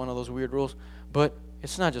that's just one of those weird rules. But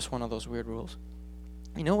it's not just one of those weird rules.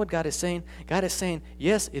 You know what God is saying? God is saying,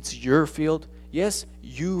 yes, it's your field. Yes,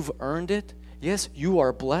 you've earned it. Yes, you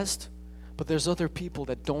are blessed. But there's other people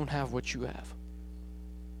that don't have what you have.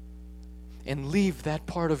 And leave that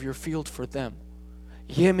part of your field for them.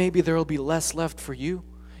 Yeah, maybe there will be less left for you.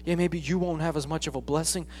 Yeah, maybe you won't have as much of a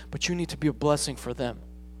blessing, but you need to be a blessing for them.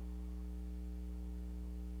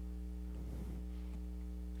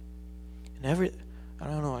 And I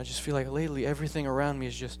don't know, I just feel like lately everything around me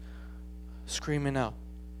is just screaming out.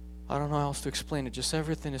 I don't know how else to explain it. Just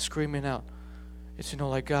everything is screaming out. It's,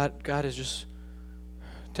 like God is just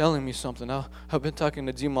telling me something. I've been talking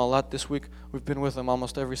to Dima a lot this week. We've been with him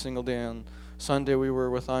almost every single day. On Sunday we were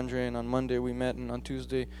with Andre, and on Monday we met, and on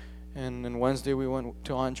Tuesday and then Wednesday we went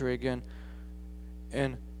to Andre again.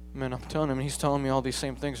 And man, I'm telling him, he's telling me all these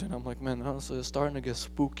same things, and I'm like, man, honestly, it's starting to get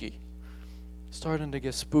spooky. It's starting to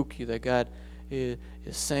get spooky that God is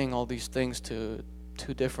saying all these things to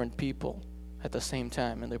two different people at the same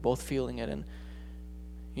time, and they're both feeling it. And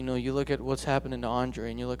you look at what's happening to Andre,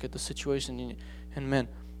 and you look at the situation, and man,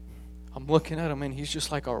 I'm looking at him, and he's just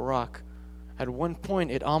like a rock. At one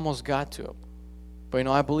point, it almost got to him. But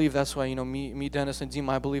I believe that's why me, Dennis, and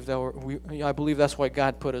Dima, I believe that's why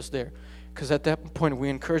God put us there, because at that point we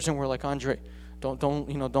encouraged him. We're like, Andre,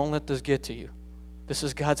 don't let this get to you. This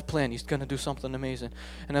is God's plan. He's gonna do something amazing.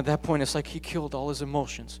 And at that point, it's like he killed all his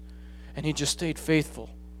emotions, and he just stayed faithful.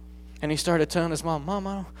 And he started telling his mom,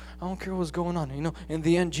 I don't care what's going on. In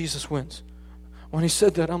the end, Jesus wins. When he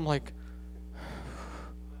said that, I'm like,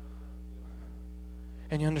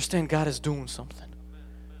 and you understand, God is doing something.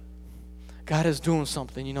 God is doing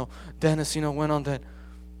something. Dennis, went on that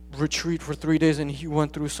retreat for 3 days, and he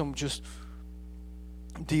went through some just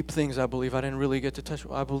deep things, I believe. I didn't really get to touch.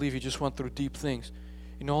 I believe he just went through deep things.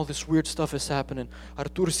 All this weird stuff is happening.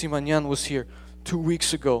 Artur Simanyan was here 2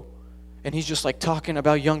 weeks ago, and he's just like talking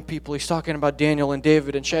about young people. He's talking about Daniel and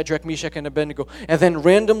David and Shadrach, Meshach, and Abednego. And then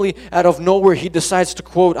randomly, out of nowhere, he decides to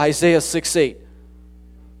quote Isaiah 6:8.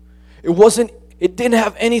 It didn't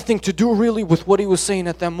have anything to do really with what he was saying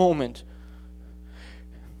at that moment.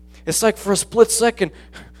 It's like for a split second,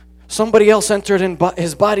 somebody else entered in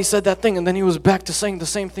his body, said that thing, and then he was back to saying the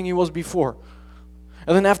same thing he was before.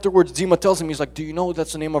 And then afterwards, Dima tells him, he's like, do you know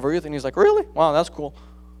that's the name of our youth? And he's like, really? Wow, that's cool.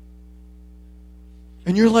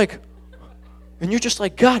 And you're just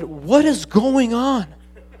like, God, what is going on?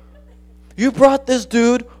 You brought this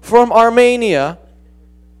dude from Armenia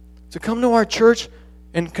to come to our church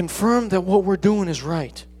and confirm that what we're doing is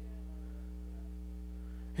right.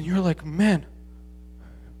 And you're like, man,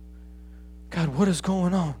 God, what is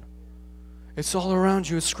going on? It's all around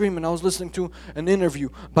you. It's screaming. I was listening to an interview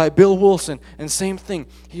by Bill Wilson, and same thing.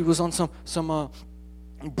 He was on some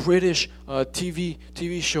British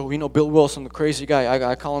TV show. Bill Wilson, the crazy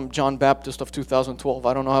guy. I call him John Baptist of 2012.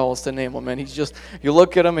 I don't know how else to name him, man. He's just, you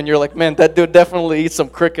look at him and you're like, man, that dude definitely eats some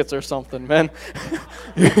crickets or something, man.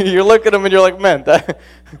 You look at him and you're like, man, that...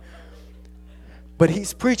 But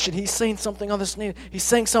he's preaching, he's saying something on this name. He's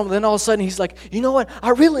saying something, then all of a sudden he's like, you know what?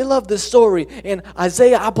 I really love this story. In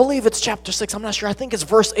Isaiah, I believe it's chapter 6. I'm not sure. I think it's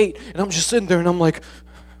verse 8. And I'm just sitting there and I'm like,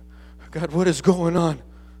 God, what is going on?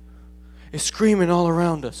 It's screaming all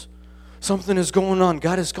around us. Something is going on.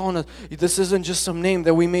 God is calling us. This isn't just some name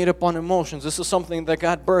that we made up on emotions. This is something that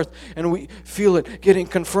God birthed, and we feel it getting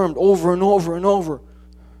confirmed over and over and over.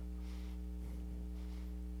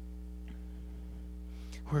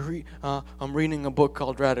 I'm reading a book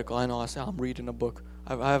called Radical. I know I say I'm reading a book.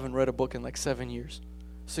 I haven't read a book in like 7 years.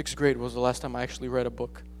 6th grade was the last time I actually read a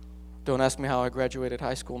book. Don't ask me how I graduated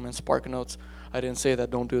high school, man. Spark Notes. I didn't say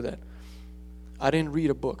that. Don't do that. I didn't read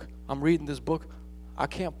a book. I'm reading this book. I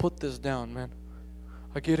can't put this down, man.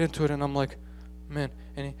 I get into it and I'm like, man.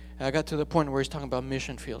 And I got to the point where he's talking about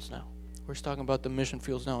mission fields now. Where he's talking about the mission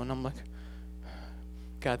fields now. And I'm like,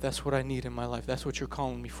 God, that's what I need in my life. That's what you're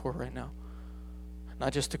calling me for right now.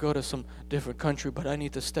 Not just to go to some different country, but I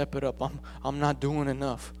need to step it up. I'm not doing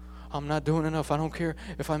enough. I'm not doing enough. I don't care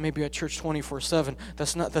if I may be at church 24/7.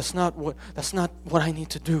 That's not what I need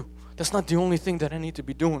to do. That's not the only thing that I need to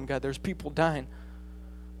be doing, God. There's people dying.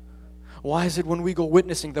 Why is it when we go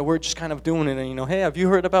witnessing that we're just kind of doing it and hey, have you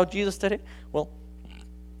heard about Jesus today? Well,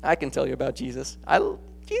 I can tell you about Jesus.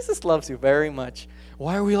 Jesus loves you very much.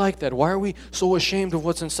 Why are we like that? Why are we so ashamed of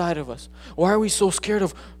what's inside of us? Why are we so scared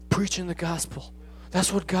of preaching the gospel?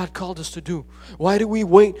 That's what God called us to do. Why do we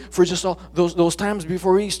wait for just all those times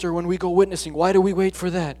before Easter when we go witnessing? Why do we wait for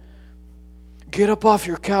that? Get up off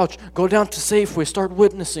your couch. Go down to Safeway. Start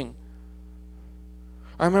witnessing.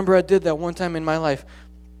 I remember I did that one time in my life.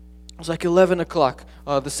 was like 11 o'clock.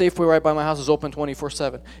 The Safeway right by my house is open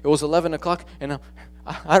 24/7. It was 11 o'clock, and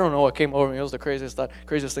I don't know what came over me. It was the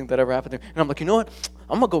craziest thing that ever happened to me. And I'm like, you know what?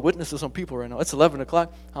 I'm going to go witness to some people right now. It's 11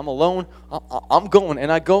 o'clock. I'm alone. I'm going.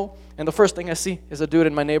 And I go, and the first thing I see is a dude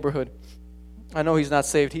in my neighborhood. I know he's not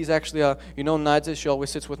saved. He's actually, Nadia, she always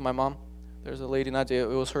sits with my mom. There's a lady, Nadia,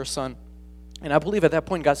 it was her son. And I believe at that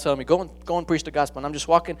point, God's telling me, go and preach the gospel. And I'm just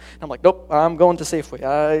walking, and I'm like, nope, I'm going to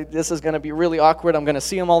Safeway. This is going to be really awkward. I'm going to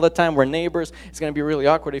see him all the time. We're neighbors. It's going to be really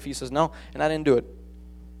awkward if he says no. And I didn't do it.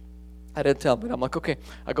 I didn't tell him. But I'm like, okay,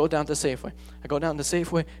 I go down to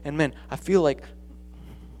Safeway. And man, I feel like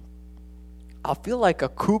a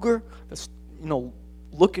cougar that's,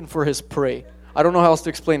 looking for his prey. I don't know how else to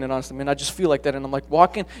explain it, honestly, man. I just feel like that, and I'm like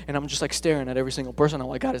walking, and I'm just like staring at every single person. I'm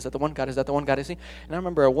like, God, is that the one? God, is that the one? God, is he? And I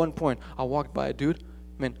remember at one point, I walked by a dude,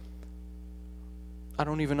 man, I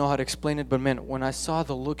don't even know how to explain it, but man, when I saw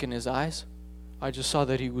the look in his eyes, I just saw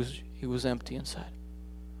that he was empty inside.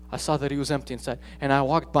 I saw that he was empty inside, and I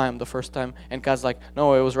walked by him the first time, and God's like,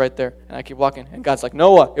 Noah, it was right there, and I keep walking, and God's like,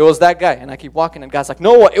 Noah, it was that guy, and I keep walking, and God's like,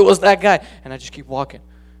 Noah, it was that guy, and I just keep walking.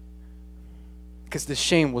 Because this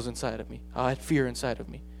shame was inside of me. I had fear inside of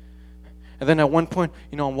me. And then at one point,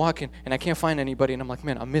 I'm walking, and I can't find anybody, and I'm like,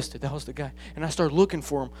 man, I missed it. That was the guy. And I started looking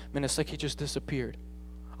for him. Man, it's like he just disappeared.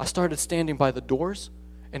 I started standing by the doors,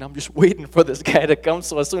 and I'm just waiting for this guy to come,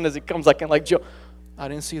 so as soon as he comes, I can Joe. I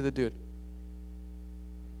didn't see the dude.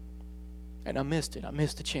 And I missed it. I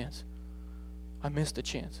missed the chance.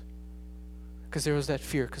 Because there was that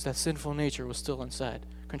fear, because that sinful nature was still inside,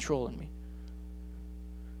 controlling me.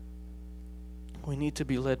 We need to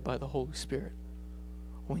be led by the Holy Spirit.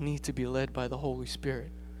 When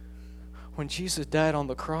Jesus died on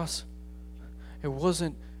the cross, it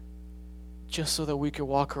wasn't just so that we could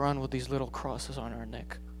walk around with these little crosses on our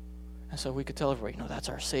neck. And so we could tell everybody, that's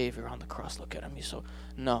our Savior on the cross. Look at him.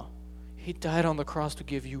 No. He died on the cross to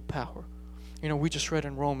give you power. We just read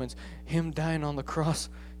in Romans, him dying on the cross,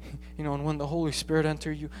 and when the Holy Spirit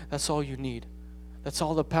enters you, that's all you need. That's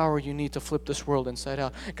all the power you need to flip this world inside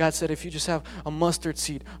out. God said if you just have a mustard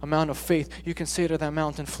seed amount of faith, you can say to that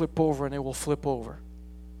mountain, flip over, and it will flip over.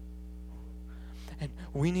 And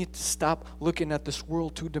we need to stop looking at this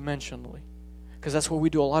world two-dimensionally, because that's what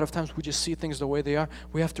we do. A lot of times we just see things the way they are.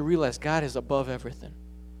 We have to realize God is above everything.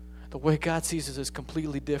 The way God sees us is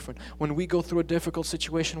completely different. When we go through a difficult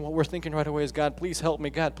situation, what we're thinking right away is, God, please help me.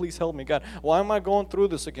 God, please help me. God, why am I going through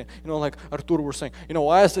this again? Like Arturo was saying,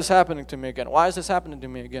 why is this happening to me again? Why is this happening to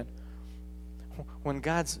me again? When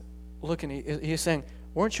God's looking, he's saying,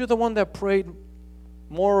 weren't you the one that prayed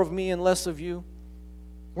more of me and less of you?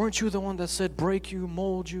 Weren't you the one that said break you,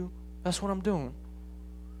 mold you? That's what I'm doing.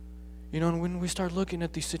 And when we start looking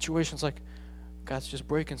at these situations like, God's just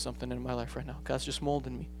breaking something in my life right now. God's just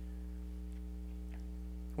molding me.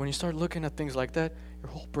 When you start looking at things like that, your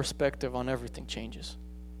whole perspective on everything changes.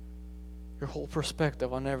 Your whole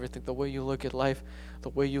perspective on everything, the way you look at life, the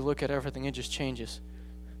way you look at everything, it just changes.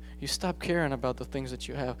 You stop caring about the things that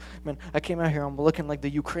you have. Man, I came out here, I'm looking like the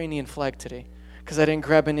Ukrainian flag today because I didn't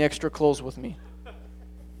grab any extra clothes with me.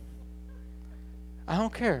 I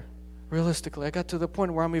don't care. Realistically, I got to the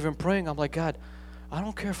point where I'm even praying. I'm like, God, I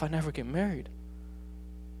don't care if I never get married,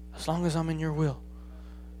 as long as I'm in your will.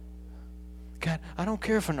 God, I don't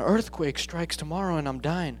care if an earthquake strikes tomorrow and I'm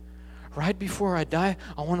dying. Right before I die,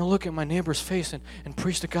 I want to look at my neighbor's face and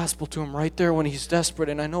preach the gospel to him right there when he's desperate,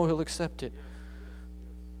 and I know he'll accept it.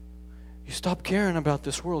 You stop caring about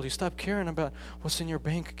this world. You stop caring about what's in your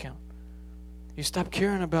bank account. You stop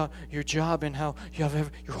caring about your job and how you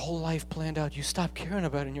have your whole life planned out. You stop caring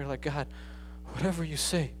about it, and you're like, God, whatever you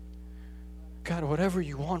say. God, whatever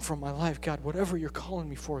you want from my life. God, whatever you're calling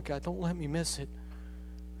me for. God, don't let me miss it.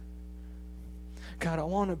 God, I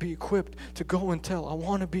want to be equipped to go and tell. I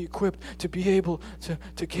want to be equipped to be able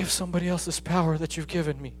to give somebody else this power that you've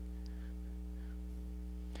given me.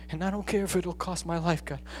 And I don't care if it'll cost my life,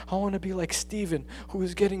 God. I want to be like Stephen, who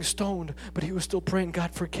was getting stoned, but he was still praying,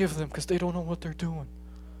 God, forgive them, because they don't know what they're doing.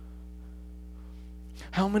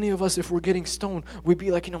 How many of us, if we're getting stoned, we'd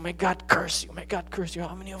be like, may God curse you, may God curse you.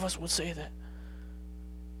 How many of us would say that?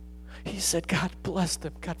 He said, God bless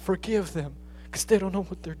them, God forgive them, because they don't know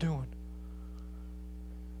what they're doing.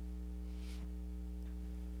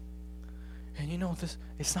 And this,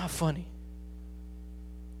 it's not funny.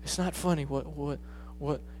 It's not funny what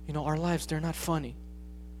our lives, they're not funny.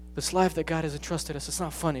 This life that God has entrusted us, it's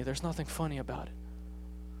not funny. There's nothing funny about it.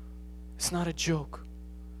 It's not a joke.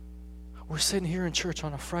 We're sitting here in church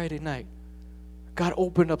on a Friday night. God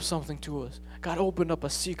opened up something to us. God opened up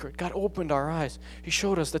a secret. God opened our eyes. He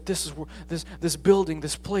showed us that this is where this building,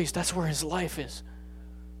 this place, that's where his life is.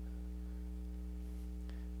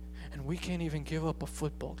 And we can't even give up a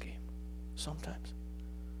football game sometimes.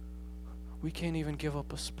 We can't even give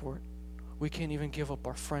up a sport. We can't even give up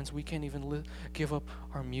our friends. We can't even give up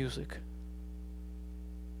our music.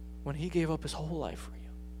 When He gave up His whole life for you,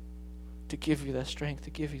 to give you that strength, to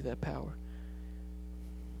give you that power.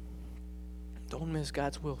 Don't miss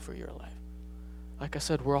God's will for your life. Like I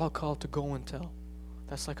said, we're all called to go and tell.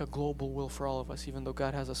 That's like a global will for all of us, even though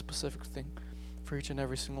God has a specific thing for each and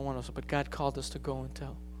every single one of us. But God called us to go and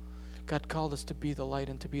tell. God called us to be the light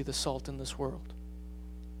and to be the salt in this world.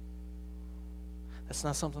 That's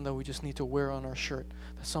not something that we just need to wear on our shirt.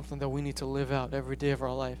 That's something that we need to live out every day of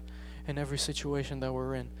our life, in every situation that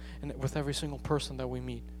we're in, and with every single person that we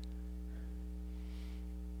meet.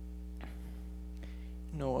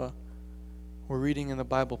 You know, we're reading in the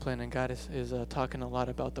Bible plan, and God is talking a lot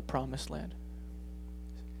about the promised land.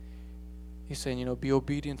 He's saying, you know, be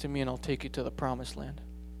obedient to me and I'll take you to the promised land.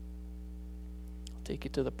 I'll take you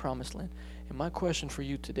to the promised land. And my question for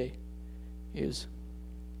you today is,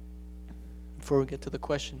 before we get to the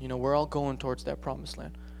question, you know, we're all going towards that promised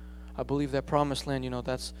land. I believe that promised land, you know,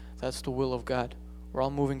 that's the will of God. We're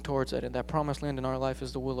all moving towards that. And that promised land in our life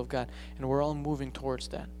is the will of God. And we're all moving towards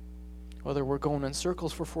that. Whether we're going in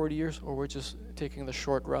circles for 40 years or we're just taking the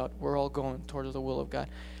short route, we're all going towards the will of God.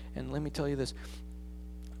 And let me tell you this.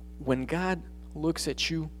 When God looks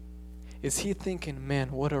at you, is He thinking,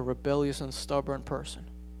 man, what a rebellious and stubborn person?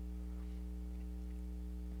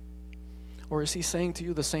 Or is He saying to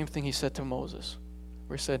you the same thing He said to Moses,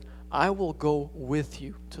 where He said, I will go with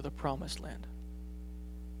you to the promised land?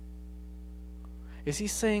 Is He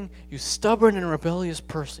saying, you stubborn and rebellious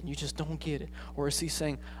person, you just don't get it? Or is He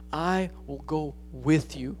saying, I will go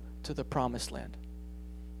with you to the promised land?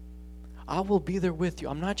 I will be there with you.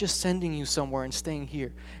 I'm not just sending you somewhere and staying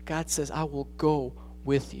here. God says, I will go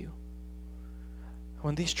with you.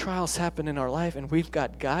 When these trials happen in our life and we've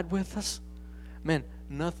got God with us, man,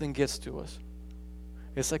 nothing gets to us.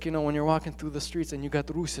 It's like, you know, when you're walking through the streets and you got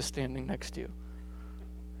Rusa standing next to you.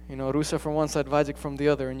 You know, Rusa from one side, Vajik from the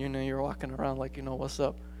other, and you know, you're walking around like, you know, what's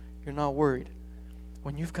up? You're not worried.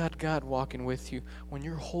 When you've got God walking with you, when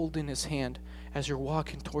you're holding His hand as you're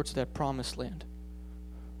walking towards that promised land,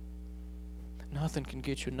 nothing can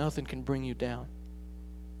get you, nothing can bring you down.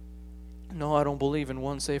 No, I don't believe in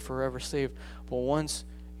once saved, forever saved. But once,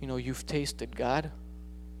 you know, you've tasted God,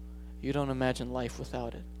 you don't imagine life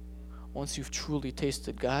without it. Once you've truly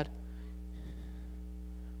tasted God,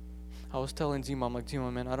 I was telling Zima, I'm like, Zima,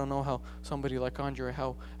 man, I don't know how somebody like Andre,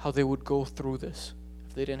 how they would go through this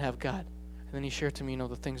if they didn't have God. And then he shared to me, you know,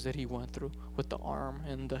 the things that he went through with the arm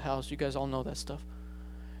and the house. You guys all know that stuff.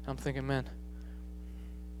 And I'm thinking, man,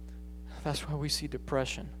 that's why we see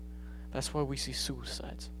depression. That's why we see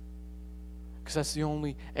suicides. Because that's the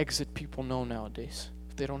only exit people know nowadays,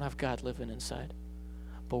 if they don't have God living inside.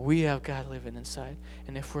 But we have God living inside.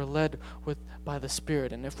 And if we're led by the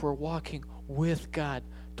Spirit, and if we're walking with God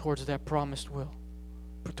towards that promised will,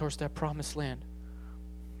 towards that promised land,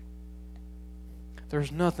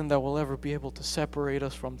 there's nothing that will ever be able to separate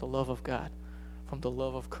us from the love of God, from the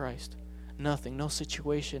love of Christ. Nothing, no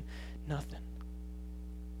situation, nothing.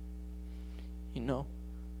 You know,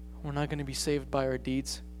 we're not going to be saved by our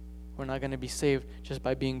deeds. We're not going to be saved just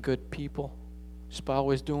by being good people, just by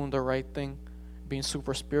always doing the right thing, being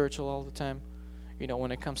super spiritual all the time. You know,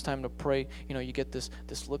 when it comes time to pray, you know, you get this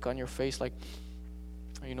look on your face like,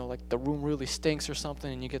 you know, like the room really stinks or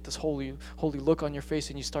something, and you get this holy look on your face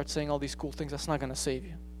and you start saying all these cool things. That's not going to save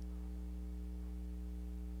you.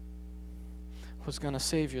 What's going to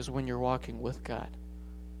save you is when you're walking with God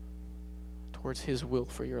towards His will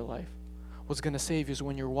for your life. What's going to save you is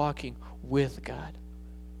when you're walking with God.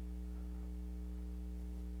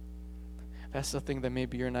 That's the thing that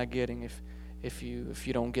maybe you're not getting if you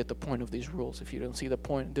don't get the point of these rules, if you don't see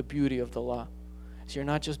the beauty of the law. So you're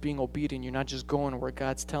not just being obedient, you're not just going where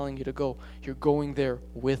God's telling you to go, you're going there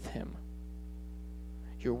with Him.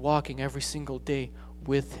 You're walking every single day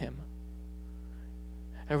with Him.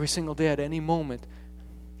 Every single day, at any moment,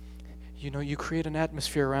 you know, you create an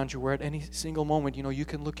atmosphere around you where at any single moment, you know, you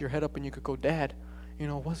can look your head up and you could go, Dad, you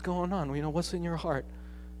know, what's going on? You know, what's in your heart?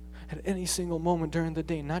 At any single moment during the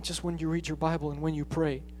day, not just when you read your Bible and when you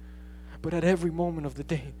pray, but at every moment of the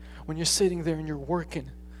day, when you're sitting there and you're working,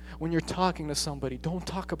 when you're talking to somebody, don't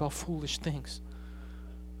talk about foolish things.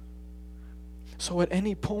 So at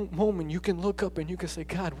any moment, you can look up and you can say,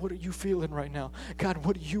 God, what are you feeling right now? God,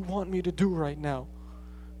 what do you want me to do right now?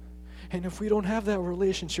 And if we don't have that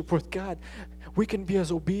relationship with God, we can be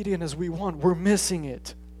as obedient as we want. We're missing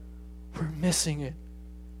it. We're missing it.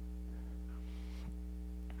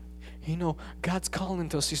 You know, God's calling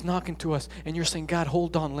to us. He's knocking to us. And you're saying, God,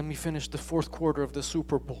 hold on. Let me finish the fourth quarter of the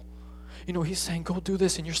Super Bowl. He's saying, go do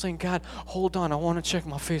this. And you're saying, God, hold on. I want to check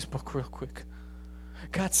my Facebook real quick.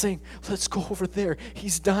 God's saying, let's go over there.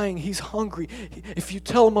 He's dying. He's hungry. If you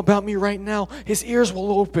tell him about me right now, his ears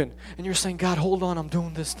will open. And you're saying, God, hold on. I'm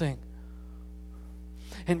doing this thing.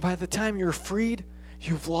 And by the time you're freed,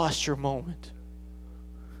 you've lost your moment.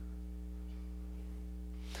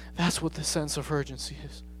 That's what the sense of urgency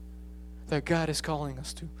is that God is calling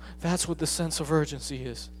us to. That's what the sense of urgency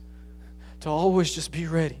is. To always just be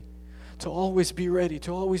ready. To always be ready.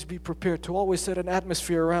 To always be prepared. To always set an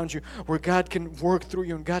atmosphere around you where God can work through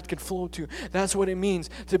you and God can flow to you. That's what it means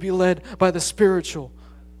to be led by the spiritual.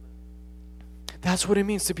 That's what it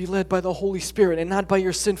means to be led by the Holy Spirit and not by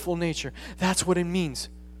your sinful nature. That's what it means.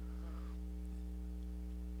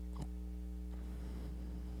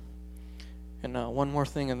 And one more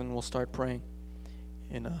thing, and then we'll start praying.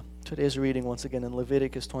 In today's reading, once again, in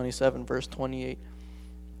Leviticus 27, verse 28,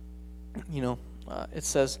 it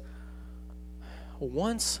says,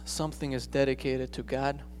 once something is dedicated to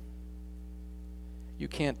God, you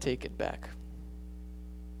can't take it back.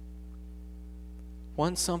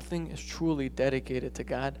 Once something is truly dedicated to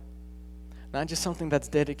God, not just something that's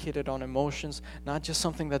dedicated on emotions, not just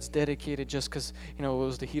something that's dedicated just because, it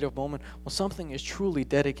was the heat of the moment. When something is truly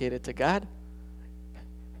dedicated to God,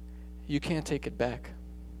 you can't take it back.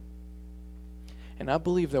 And I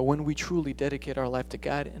believe that when we truly dedicate our life to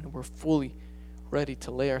God and we're fully ready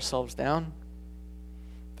to lay ourselves down,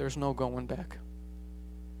 there's no going back.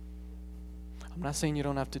 I'm not saying you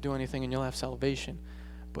don't have to do anything and you'll have salvation,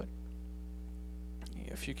 but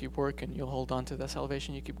if you keep working, you'll hold on to that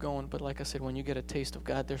salvation, you keep going. But like I said, when you get a taste of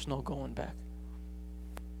God, there's no going back.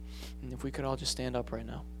 And if we could all just stand up right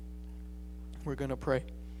now, we're going to pray.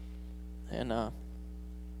 And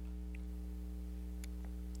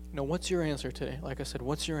what's your answer today? Like I said,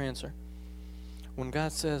 what's your answer? When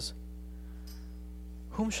God says,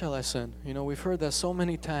 whom shall I send? We've heard that so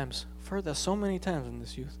many times. I've heard that so many times in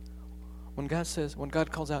this youth. When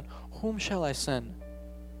God calls out, whom shall I send?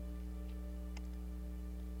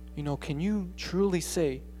 Can you truly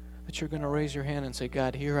say that you're going to raise your hand and say,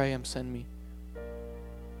 God, here I am, send me?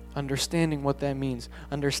 Understanding what that means.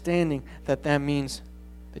 Understanding that means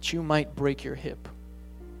that you might break your hip.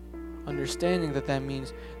 Understanding that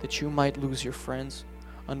means that you might lose your friends.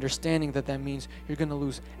 Understanding that means you're going to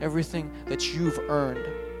lose everything that you've earned.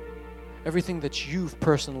 Everything that you've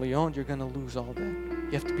personally owned, you're going to lose all that.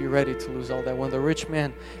 You have to be ready to lose all that. When the rich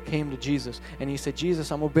man came to Jesus and he said,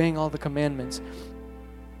 Jesus, I'm obeying all the commandments.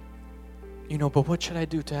 But what should I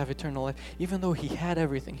do to have eternal life? Even though he had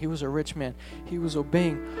everything, he was a rich man. He was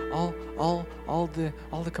obeying all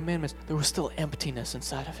the commandments. There was still emptiness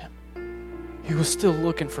inside of him. He was still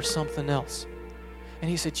looking for something else. And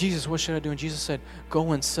he said, Jesus, what should I do? And Jesus said,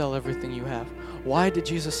 go and sell everything you have. Why did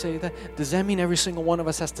Jesus say that? Does that mean every single one of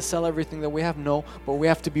us has to sell everything that we have? No, but we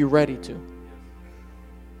have to be ready to.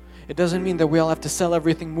 It doesn't mean that we all have to sell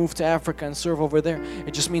everything, move to Africa and serve over there.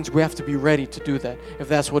 It just means we have to be ready to do that if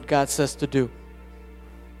that's what God says to do.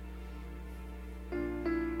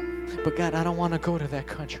 But God, I don't want to go to that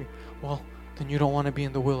country. Well, then you don't want to be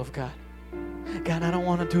in the will of God. God, I don't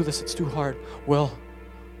want to do this. It's too hard. Well,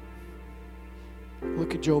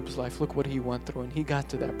 look at Job's life. Look what he went through, and he got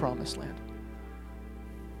to that promised land.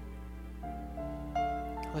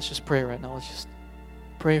 Let's just pray right now. Let's just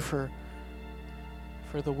pray for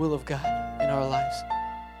the will of God in our lives.